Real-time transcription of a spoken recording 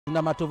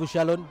Namatovu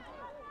Shalon.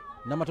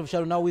 Namatovu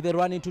Shalon now with a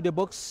run into the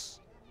box.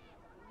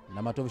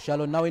 Namatovu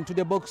Shalon now into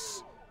the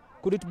box.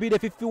 Could it be the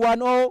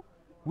 51-0?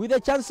 With a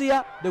chance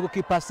here, the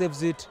goalkeeper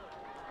saves it.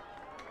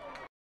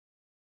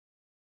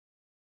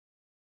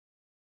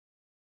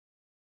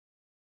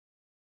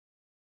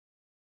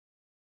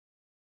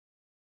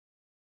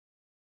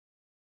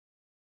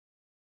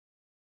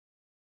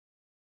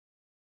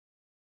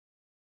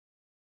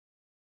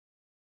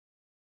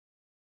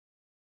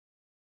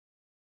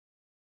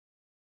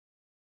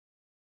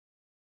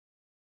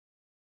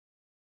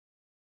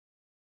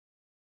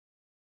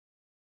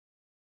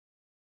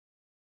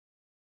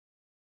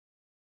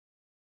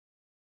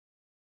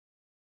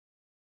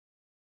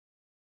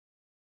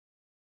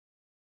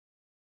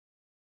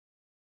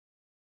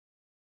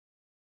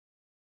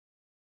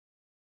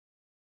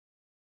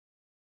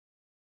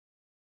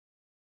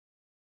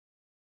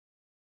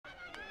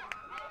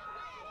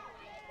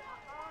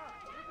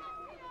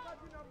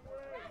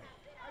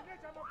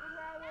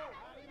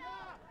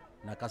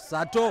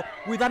 Nakasato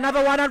with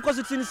another one, and because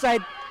it's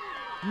inside.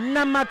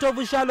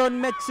 Namatovu Shalon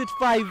makes it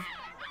 5.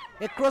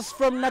 A cross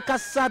from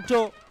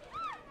Nakasato.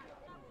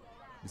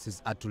 This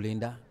is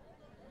Atulinda.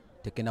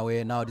 Taken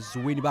away now. This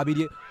is Winnie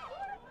Babidi.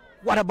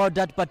 What about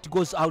that? But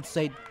goes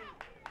outside.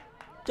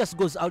 Just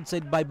goes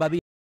outside by Babi.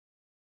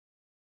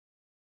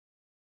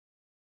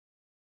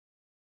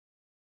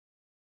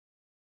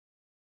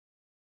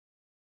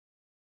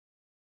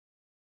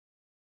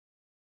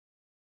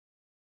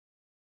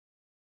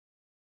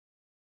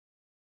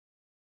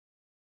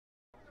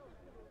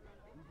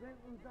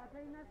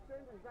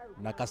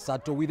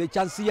 Nakasato with a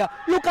chance here.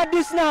 Look at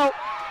this now.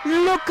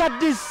 Look at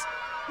this.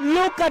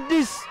 Look at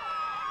this.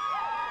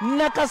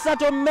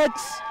 Nakasato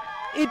makes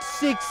it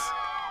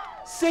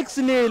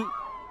 6-0.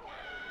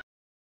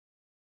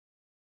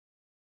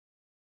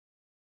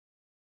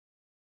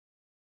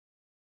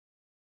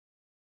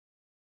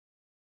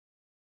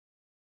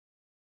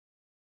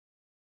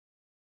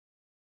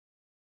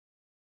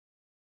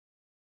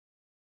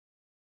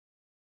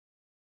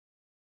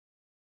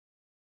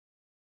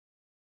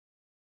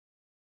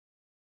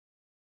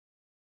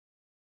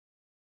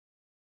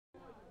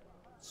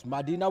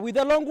 Smadina with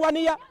a long one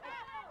here.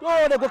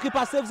 Oh, the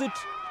goalkeeper saves it.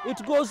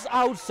 It goes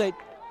outside.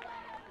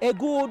 A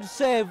good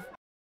save.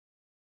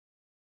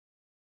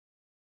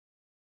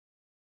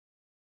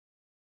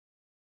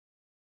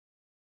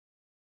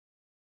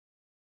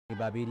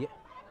 Winnie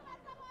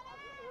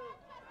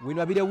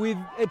Babidi with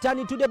a turn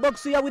into the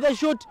box here with a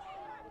shot.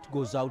 It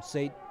goes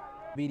outside.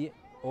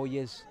 Oh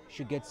yes,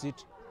 she gets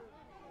it.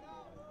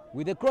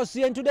 With a cross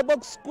here into the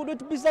box. Could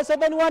it be the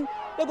 7-1?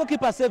 The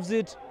goalkeeper saves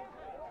it.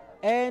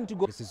 And to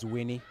go. This is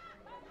Winnie.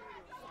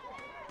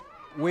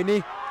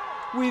 Winnie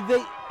with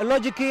the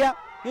logic here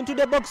into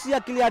the box here,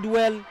 cleared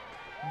well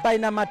by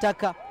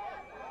Namataka.